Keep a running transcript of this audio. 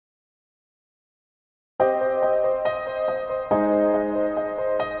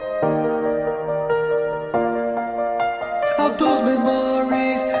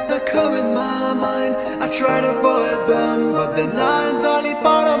come in my mind, I try to avoid them, but the nine's only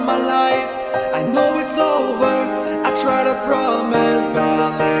part of my life. I know it's over, I try to promise that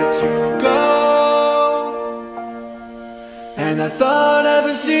I'll let you go, and I thought I'd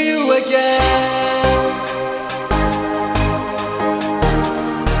never see you again.